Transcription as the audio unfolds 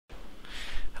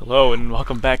Hello and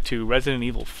welcome back to Resident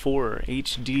Evil 4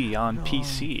 HD on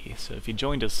PC. So if you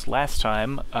joined us last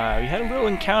time, we had a little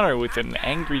encounter with an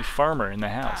angry farmer in the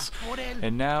house.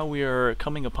 And now we are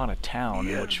coming upon a town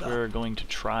in which we're going to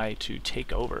try to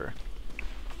take over.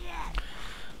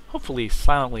 Hopefully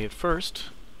silently at first.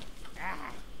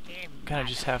 Kind of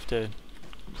just have to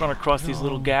run across these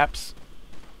little gaps.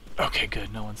 Okay,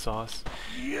 good, no one saw us.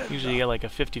 Usually you get like a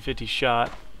 50-50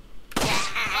 shot.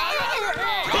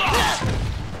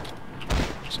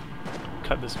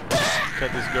 Cut this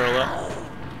girl up.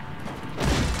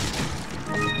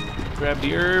 Grab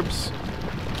the herbs.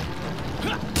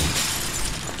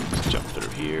 Just jump through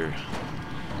here.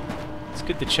 It's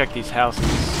good to check these houses.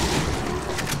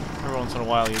 Every once in a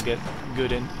while you get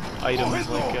good items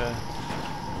like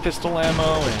pistol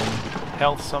ammo and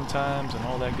health sometimes and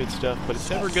all that good stuff, but it's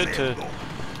never good to...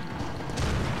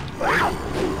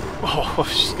 Oh, I was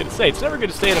just gonna say, it's never good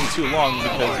to stay at them too long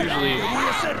because usually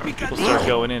people start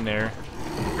going in there.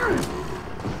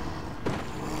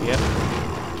 Yep.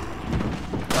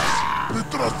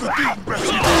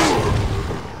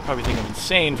 Probably think I'm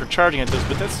insane for charging at this,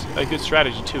 but that's a good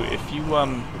strategy too. If you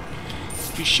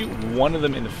shoot one of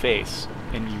them in the face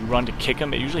and you run to kick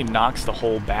them, it usually knocks the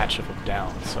whole batch of them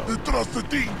down. So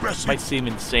it might seem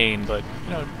insane, but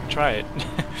you know, try it.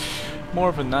 More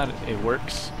often than not, it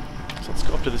works. So let's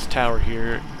go up to this tower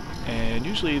here, and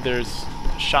usually there's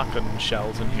shotgun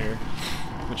shells in here,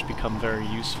 which become very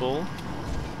useful.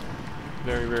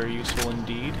 Very, very useful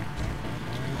indeed.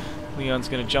 Leon's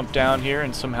gonna jump down here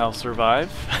and somehow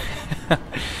survive.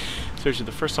 Seriously,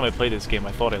 the first time I played this game,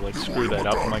 I thought I like screwed that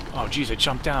up. I'm like, oh geez, I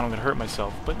jumped down, I'm gonna hurt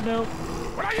myself. But no,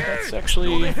 that's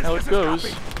actually how it goes.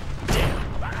 Who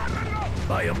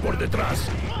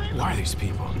are these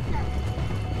people?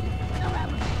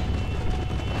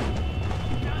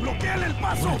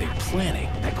 What are they planning?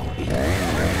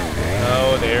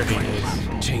 Oh, there he is.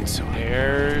 Chainsaw.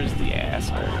 There's the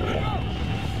asshole.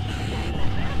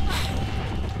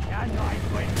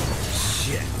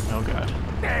 Shit. Oh god.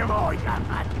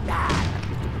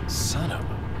 Son of a...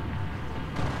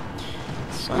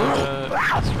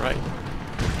 That's right.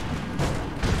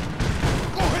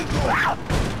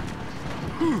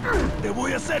 Te voy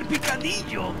a hacer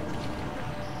picadillo.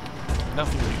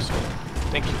 Nothing useful.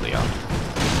 Thank you, Leon.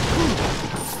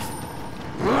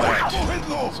 Alright, so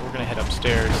we're gonna head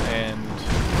upstairs and...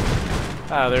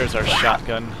 Ah, there's our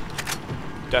shotgun.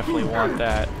 Definitely want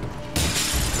that.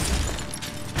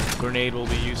 Grenade will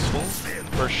be useful,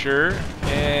 for sure.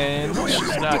 And let's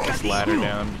just knock this ladder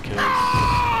down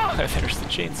because... there's the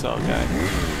chainsaw guy.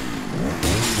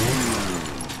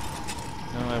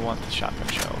 No, I want the shotgun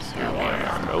shells. Here we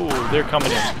are. Oh, they're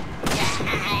coming in.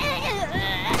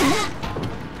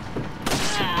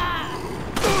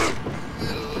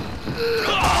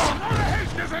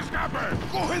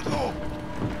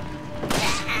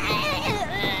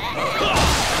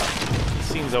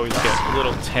 Scenes always get a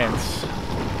little tense.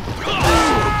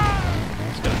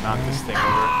 Just gonna knock this thing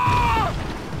over.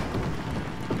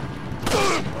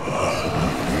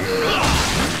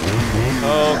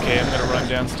 Okay, I'm gonna run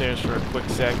downstairs for a quick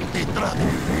sec.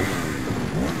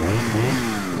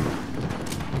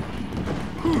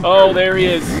 Oh, there he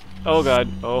is! Oh god.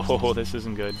 Oh, this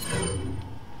isn't good.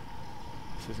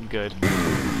 This isn't good.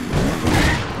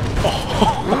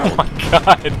 Oh my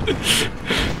god!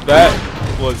 That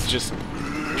was just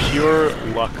pure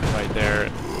luck right there.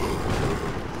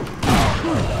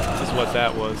 This is what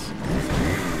that was.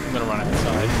 I'm gonna run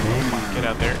outside. Come on, get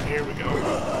out there. Here we go.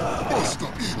 There's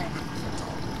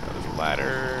a ladder.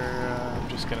 I'm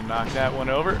just gonna knock that one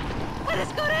over.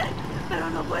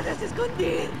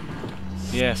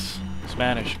 Yes,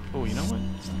 Spanish. Oh, you know what?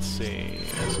 Let's see.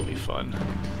 This will be fun.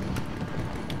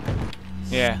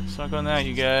 Yeah, suck on that,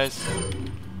 you guys.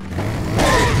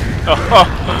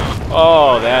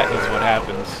 Oh, that is what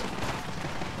happens.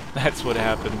 That's what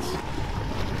happens.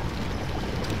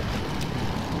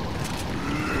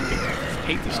 I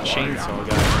hate this chainsaw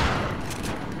guy.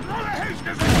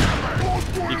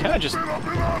 You kind of just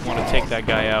want to take that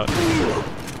guy out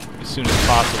as soon as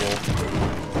possible.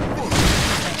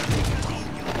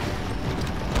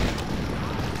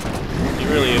 He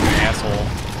really is an asshole.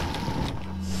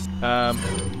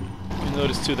 You'll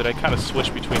notice too that I kind of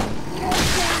switch between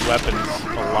weapons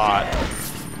a lot.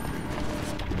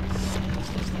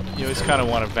 You always kind of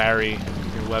want to vary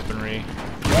your weaponry.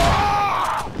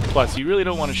 Plus, you really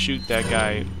don't want to shoot that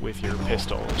guy with your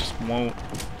pistol. It just won't.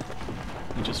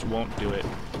 You just won't do it.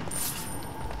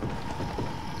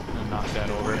 I'm gonna knock that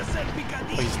over.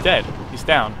 Oh, he's dead. He's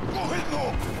down.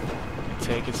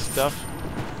 Take his stuff.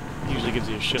 Usually gives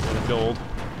you a shitload of gold.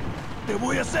 Te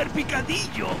voy a hacer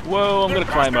picadillo. Whoa, I'm gonna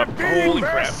climb up. Holy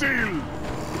crap.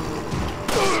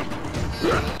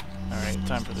 Alright,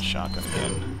 time for the shotgun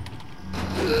again.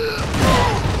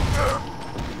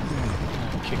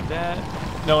 Kick that.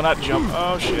 No, not jump.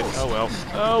 Oh shit. Oh well.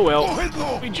 Oh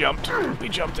well. We jumped. We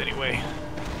jumped anyway.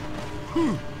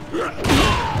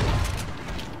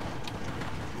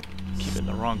 Keeping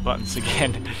the wrong buttons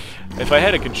again. If I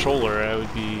had a controller, I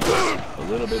would be a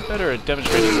little bit better at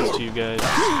demonstrating this to you guys.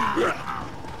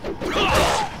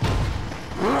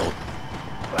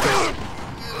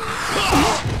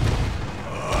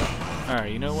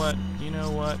 Alright, you know what? You know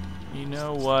what? You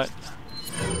know what?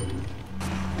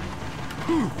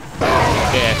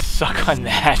 Yeah, suck on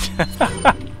that.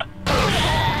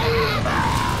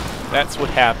 That's what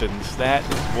happens. That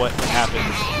is what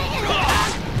happens.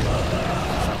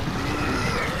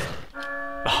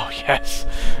 Oh, yes.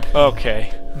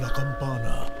 Okay. La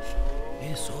campana.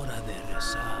 Es hora de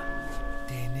rezar.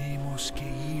 Tenemos que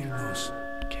irnos.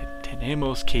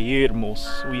 Tenemos que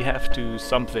irnos. We have to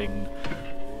something.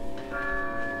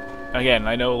 Again,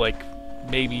 I know like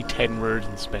maybe 10 words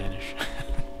in Spanish.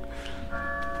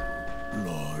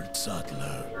 Lord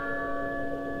Sattler.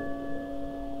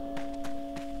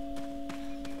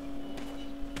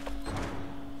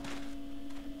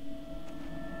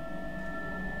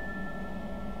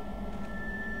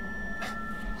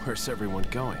 Where's everyone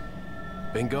going?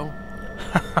 Bingo?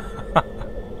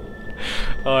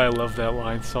 Oh, I love that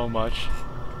line so much.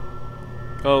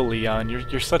 Oh, Leon,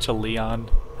 you're such a Leon.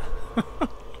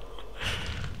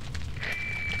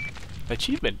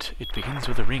 Achievement. It begins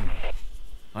with a ring.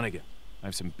 Hangin, I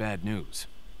have some bad news.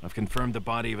 I've confirmed the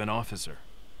body of an officer.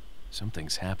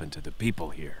 Something's happened to the people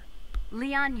here.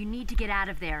 Leon, you need to get out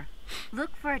of there.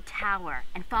 Look for a tower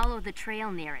and follow the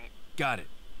trail near it. Got it.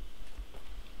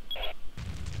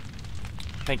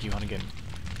 Thank you, Hangin.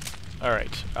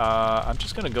 Alright, I'm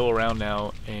just gonna go around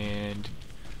now and...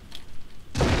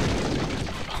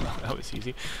 that was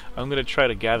easy. I'm gonna try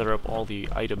to gather up all the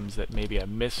items that maybe I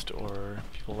missed or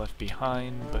people left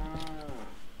behind, but...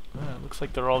 it looks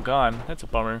like they're all gone. That's a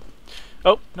bummer.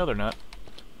 Oh, no they're not.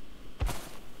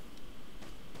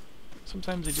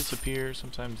 Sometimes they disappear,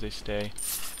 sometimes they stay.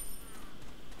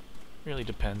 Really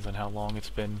depends on how long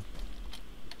it's been.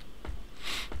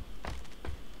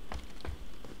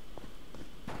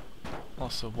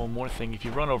 Also, one more thing, if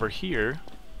you run over here,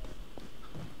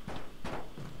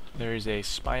 there is a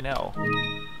spinel.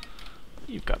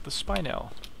 You've got the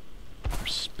spinel. Or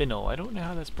spinel, I don't know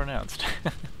how that's pronounced.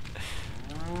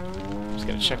 I'm just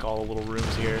gonna check all the little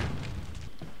rooms here.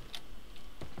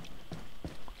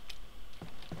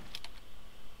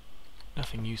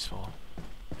 Nothing useful.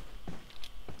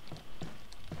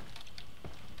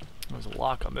 There's a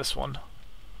lock on this one.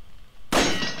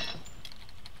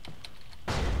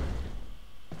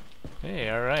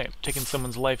 Hey, alright. Taking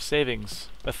someone's life savings.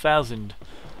 1,000.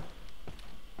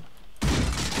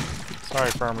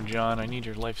 Sorry, Farmer John. I need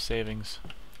your life savings.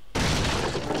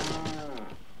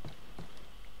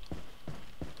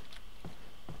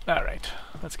 Alright.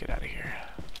 Let's get out of here.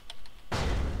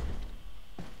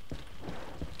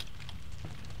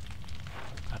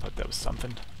 I thought that was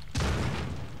something.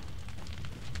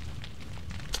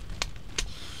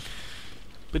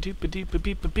 I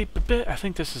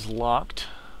think this is locked.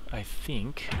 I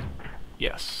think.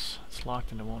 Yes, it's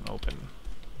locked and it won't open.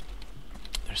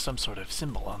 There's some sort of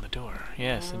symbol on the door.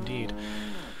 Yes, indeed.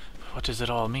 What does it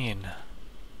all mean?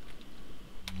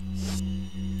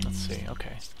 Let's see,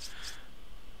 okay.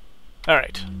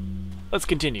 Alright, let's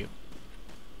continue.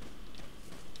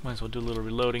 Might as well do a little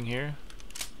reloading here.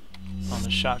 On the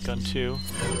shotgun too.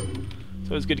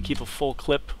 So it's good to keep a full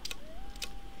clip.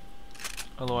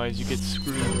 Otherwise you get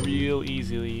screwed real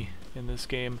easily in this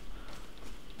game.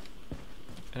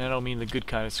 And I don't mean the good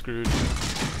kind of screwed.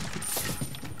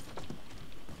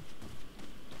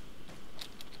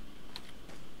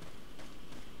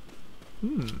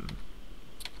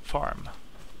 Farm.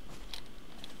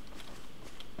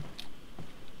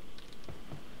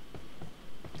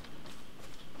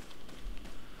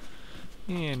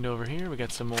 And over here we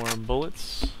got some more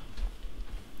bullets.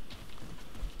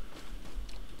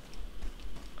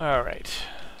 Alright.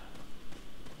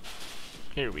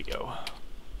 Here we go.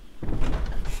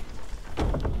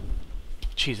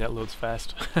 Jeez, that loads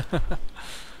fast. So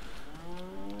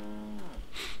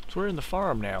we're in the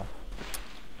farm now.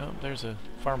 Oh, there's a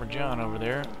Farmer John over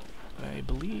there. I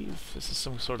believe this is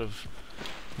some sort of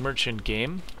merchant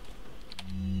game.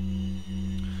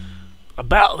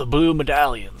 About the blue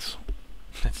medallions.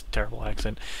 That's a terrible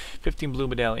accent. 15 blue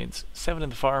medallions. 7 in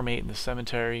the farm, 8 in the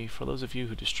cemetery. For those of you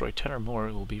who destroy 10 or more,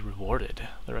 it will be rewarded.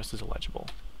 The rest is illegible.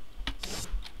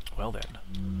 Well then.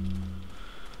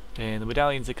 And the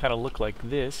medallions, they kind of look like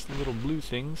this, the little blue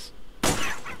things.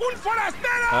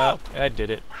 I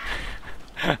did it.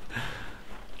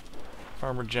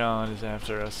 Farmer John is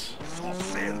after us.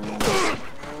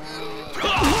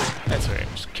 That's alright,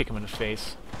 just kick him in the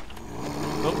face.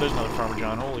 Oh, there's another Farmer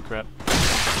John, holy crap.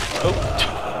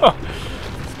 Oh!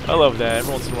 I love that,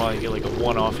 every once in a while you get like a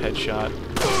one-off headshot.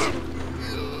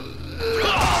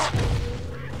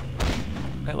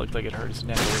 That looked like it hurt his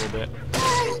neck a little bit.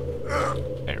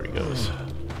 There he goes.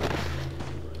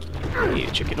 Hey,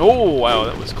 chicken. Oh, wow,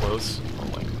 that was close. Oh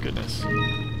my goodness.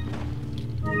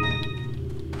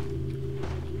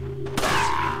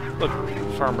 Look,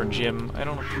 Farmer Jim, I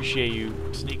don't appreciate you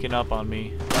sneaking up on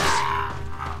me.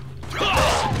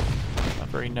 Not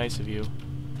very nice of you.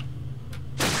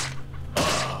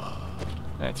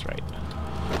 That's right.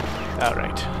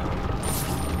 Alright.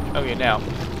 Okay, now.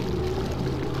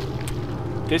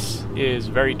 This is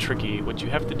very tricky. What you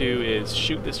have to do is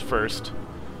shoot this first,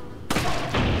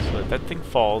 so that thing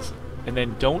falls, and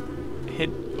then don't hit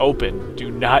open.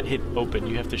 Do not hit open.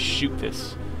 You have to shoot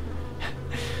this.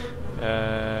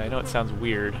 I know it sounds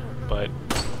weird, but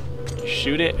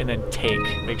shoot it and then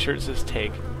take. Make sure it says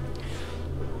take.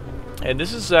 And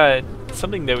this is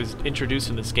something that was introduced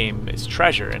in this game is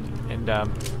treasure, and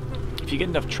if you get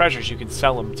enough treasures, you can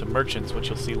sell them to merchants, which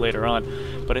you'll see later on.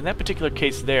 But in that particular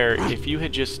case there, if you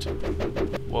had just...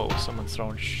 Whoa, someone's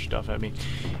throwing stuff at me.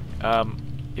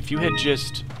 If you had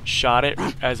just shot it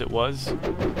as it was...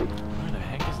 Where the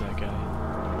heck is that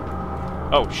guy?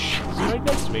 Oh, shit, he's right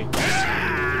next to me.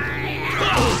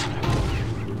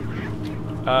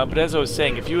 But as I was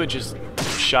saying, if you had just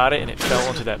shot it and it fell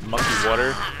into that mucky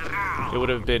water, it would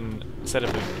have been, instead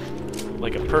of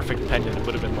like a perfect pendant, it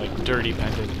would have been like dirty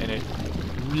pendant, and it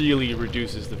really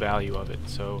reduces the value of it.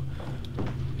 So a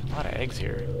lot of eggs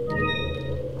here.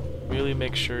 Really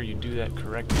make sure you do that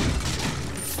correctly.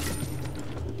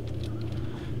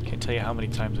 Can't tell you how many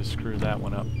times I screwed that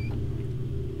one up.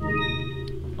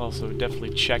 Also definitely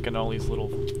checking all these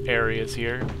little areas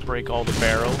here. Break all the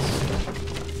barrels.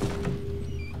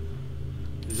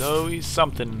 There's always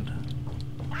something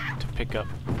to pick up.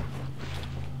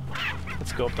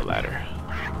 Let's go up the ladder.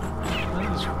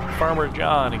 This is Farmer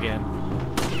John again.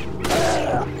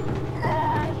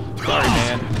 Sorry,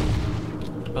 man.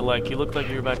 But like, you looked like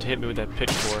you were about to hit me with that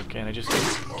pitchfork, and I just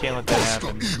can't let that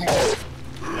happen.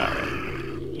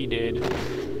 Alright. He did.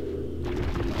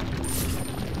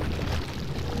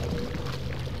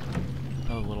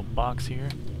 Another little box here.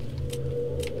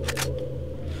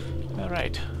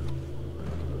 Alright.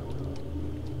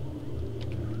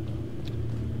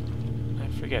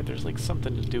 Forget, there's like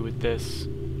something to do with this.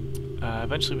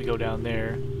 Eventually we go down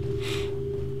there.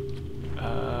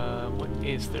 What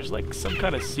is, there's like some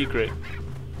kind of secret.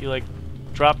 You like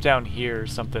drop down here or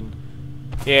something.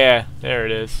 Yeah, there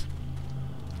it is.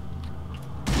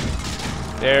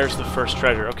 There's the first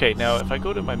treasure. Okay, now if I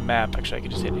go to my map, actually I can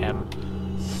just hit M.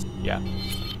 Yeah.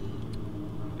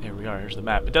 There we are, here's the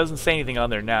map. It doesn't say anything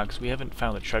on there now because we haven't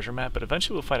found the treasure map, but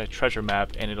eventually we'll find a treasure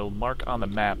map and it'll mark on the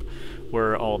map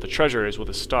where all the treasure is with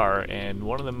a star, and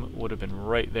one of them would have been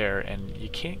right there, and you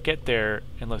can't get there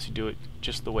unless you do it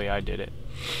just the way I did it.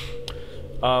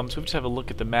 So we just have a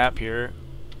look at the map here.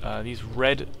 These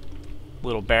red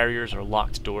little barriers are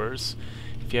locked doors.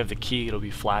 If you have the key, it'll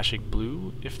be flashing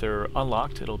blue. If they're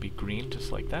unlocked, it'll be green,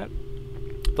 just like that.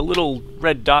 The little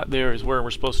red dot there is where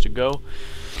we're supposed to go.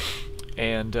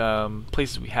 And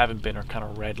places we haven't been are kind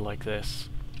of red like this.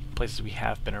 Places we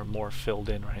have been are more filled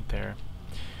in right there.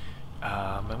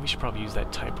 And we should probably use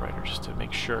that typewriter just to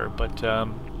make sure. But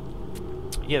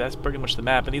yeah, that's pretty much the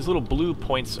map. And these little blue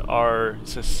points are, it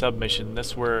says submission.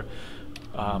 That's where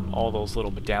all those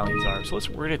little medallions are. So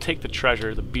we're going to take the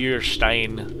treasure, the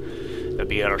Bierstein, the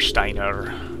Biersteiner,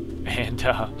 and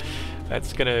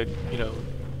that's going to, you know,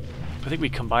 I think we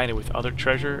combine it with other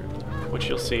treasure, which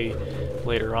you'll see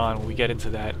later on when we get into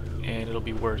that, and it'll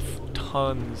be worth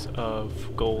tons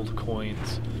of gold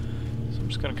coins. So I'm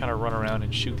just gonna kind of run around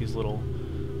and shoot these little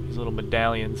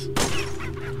medallions.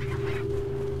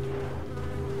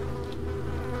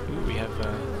 Ooh, we have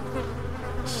a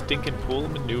stinking pool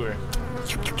of manure.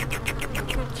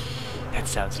 That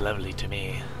sounds lovely to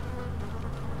me.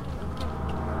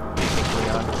 What do you think,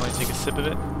 Leon? Do you want to take a sip of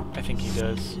it? I think he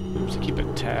does. Oops, keep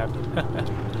it tabbed.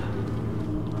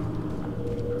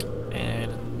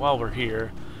 And while we're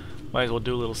here, might as well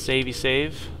do a little savey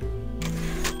save.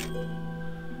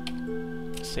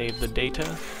 Save the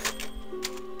data.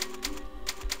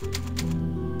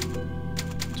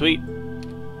 Sweet.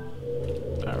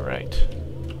 Alright.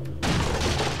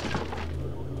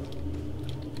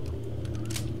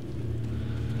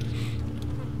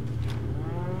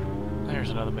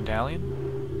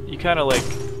 medallion. You kind of like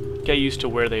get used to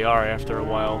where they are after a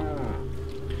while.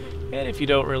 And if you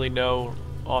don't really know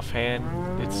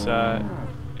offhand, it's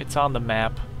on the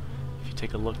map. If you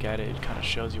take a look at it, it kind of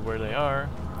shows you where they are.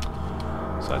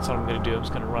 So that's what I'm going to do. I'm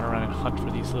just going to run around and hunt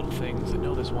for these little things. I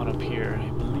know there's one up here, I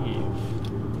believe.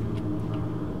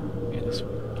 Yeah, this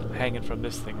hanging from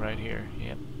this thing right here.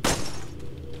 Yep.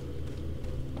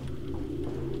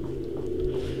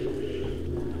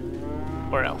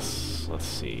 Where else? Let's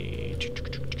see.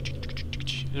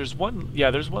 There's one. Yeah,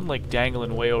 there's one like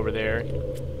dangling way over there.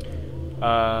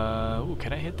 Ooh,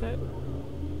 can I hit that?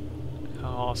 How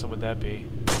awesome would that be?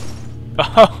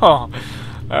 Oh,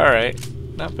 all right.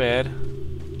 Not bad.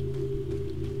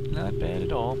 Not bad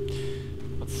at all.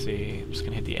 Let's see. I'm just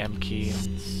gonna hit the M key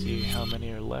and see how many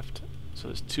are left. So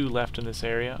there's 2 left in this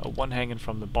area. One hanging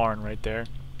from the barn right there.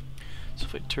 So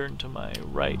if I turn to my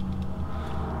right,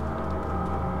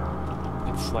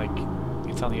 it's like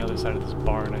it's on the other side of this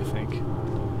barn, I think.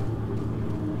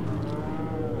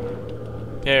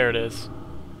 There it is.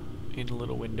 In a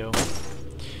little window.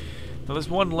 Now there's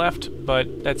one left,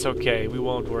 but that's okay. We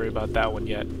won't worry about that one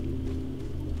yet.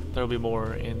 There'll be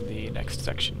more in the next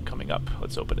section coming up.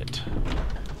 Let's open it.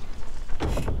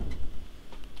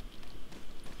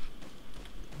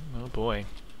 Oh boy.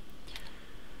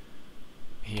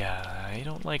 Yeah, I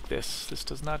don't like this. This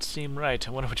does not seem right.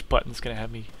 I wonder which button's gonna have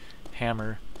me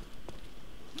hammer.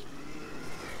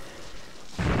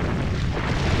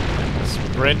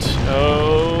 Sprint.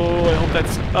 Oh, I hope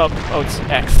that's up. Oh, it's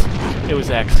X. It was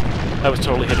X. I was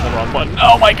totally hitting the wrong button.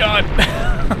 Oh my god!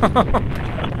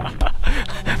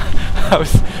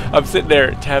 I'm sitting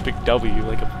there tapping W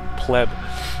like a pleb.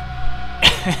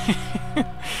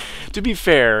 To be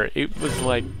fair, it was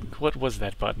like, what was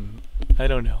that button? I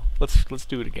don't know. Let's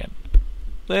do it again.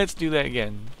 Let's do that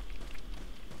again.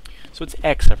 So it's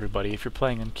X, everybody. If you're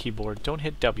playing on keyboard, don't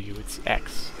hit W. It's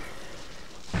X.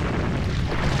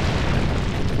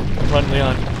 Run,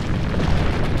 Leon.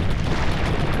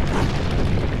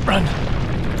 Run!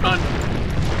 Run!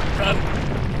 Run!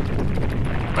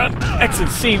 Run! X and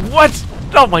C! What?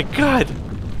 Oh my god!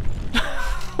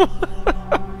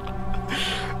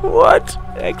 What?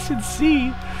 X and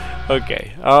C?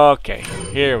 Okay. Okay.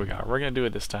 Here we go. We're gonna do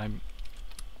it this time.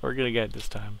 We're gonna get it this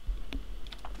time.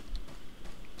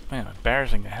 Man, I'm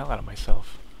embarrassing the hell out of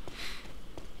myself.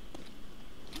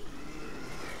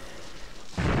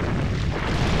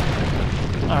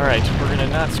 Alright, we're gonna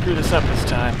not screw this up this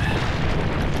time.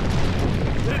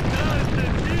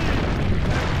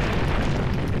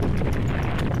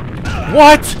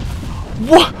 What?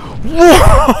 What?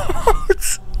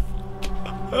 What?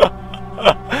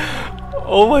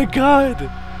 Oh my god!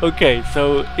 Okay,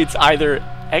 so it's either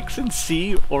X and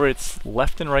C or it's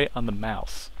left and right on the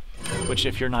mouse. Which,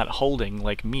 if you're not holding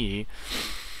like me,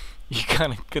 you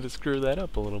kind of gonna screw that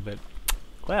up a little bit.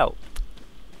 Well,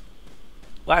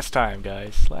 last time,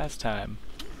 guys. Last time.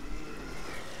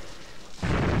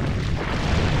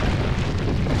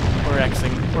 We're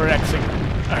Xing. We're Xing.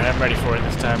 Alright, I'm ready for it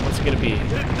this time. What's it gonna be?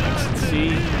 X and C,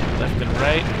 left and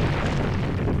right.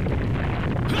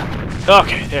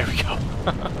 Okay, there we go.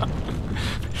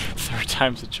 Third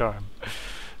time's a charm.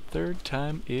 Third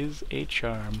time is a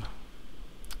charm.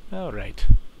 Alright.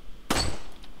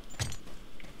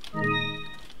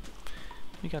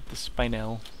 We got the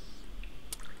spinel.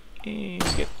 And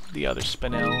we get the other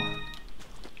spinel.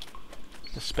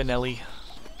 The spinelli.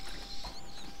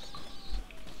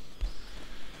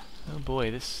 Oh boy,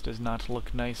 this does not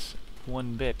look nice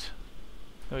one bit.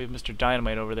 Oh, we have Mr.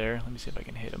 Dynamite over there. Let me see if I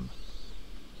can hit him.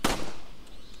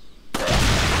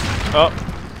 Oh!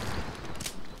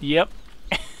 Yep.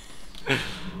 And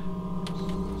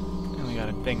we got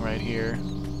a thing right here.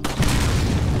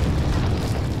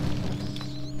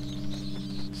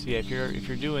 So yeah, if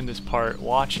you're doing this part,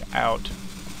 watch out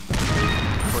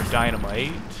for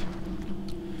dynamite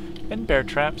and bear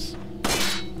traps.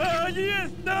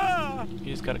 You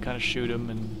just gotta kind of shoot them,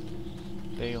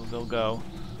 and they'll go.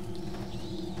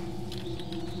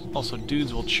 Also,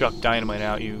 dudes will chuck dynamite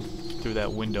at you through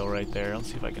that window right there. Let's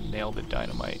see if I can nail the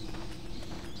dynamite.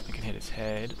 I can hit his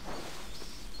head.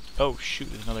 Oh shoot!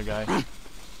 There's another guy.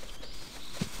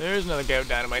 There's another guy with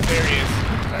dynamite. There he is.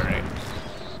 All right.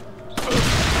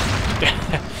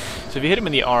 So if you hit him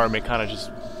in the arm, it kind of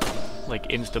just like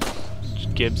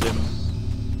gives him.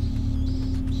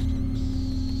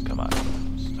 Come on.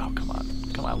 Oh, come on.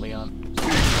 Come on, Leon.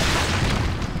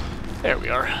 There we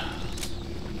are.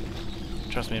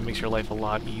 Trust me, it makes your life a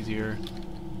lot easier.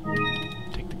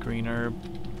 Take the green herb.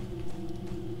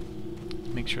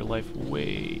 Makes your life way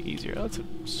easier. Oh, it's a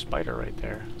spider right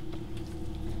there.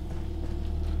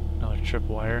 Another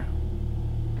tripwire.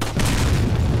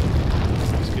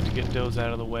 good to get those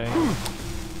out of the way.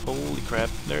 Holy crap,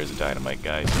 there's a dynamite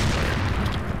guy somewhere.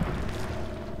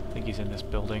 I think he's in this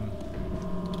building.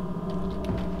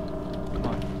 Come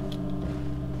on.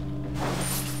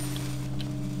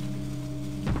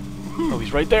 Oh,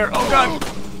 he's right there! Oh god!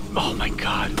 Oh my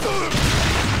god!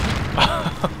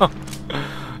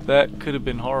 That could have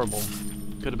been horrible.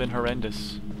 Could have been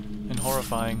horrendous. And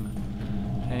horrifying.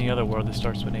 Any other word that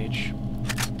starts with an H.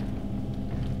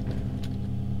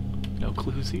 No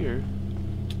clues here.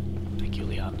 Thank you,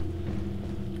 Leon.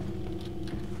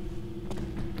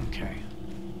 Okay.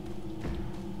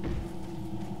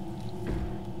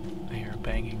 I hear a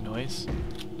banging noise.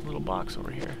 A little box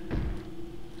over here.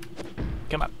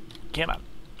 Come on. Come on.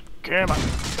 Come on.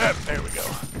 Ah, there we go.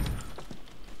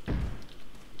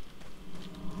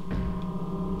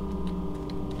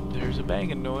 There's a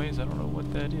banging noise. I don't know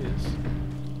what that is.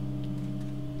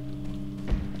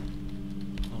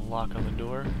 A lock on the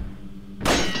door.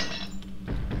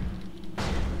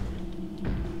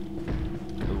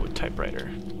 Ooh, a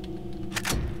typewriter.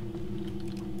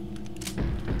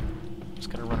 Just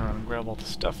gotta run around and grab all the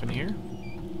stuff in here.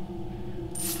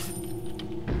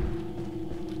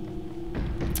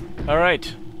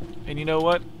 Alright. And you know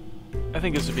what? I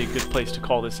think this would be a good place to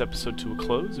call this episode to a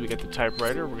close. We got the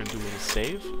typewriter. We're going to do a little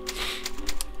save.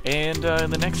 And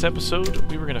in the next episode,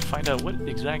 we were going to find out what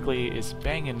exactly is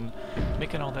banging,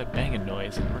 making all that banging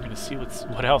noise. And we're going to see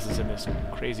what else is in this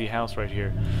crazy house right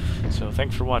here. So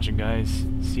thanks for watching, guys.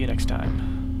 See you next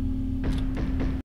time.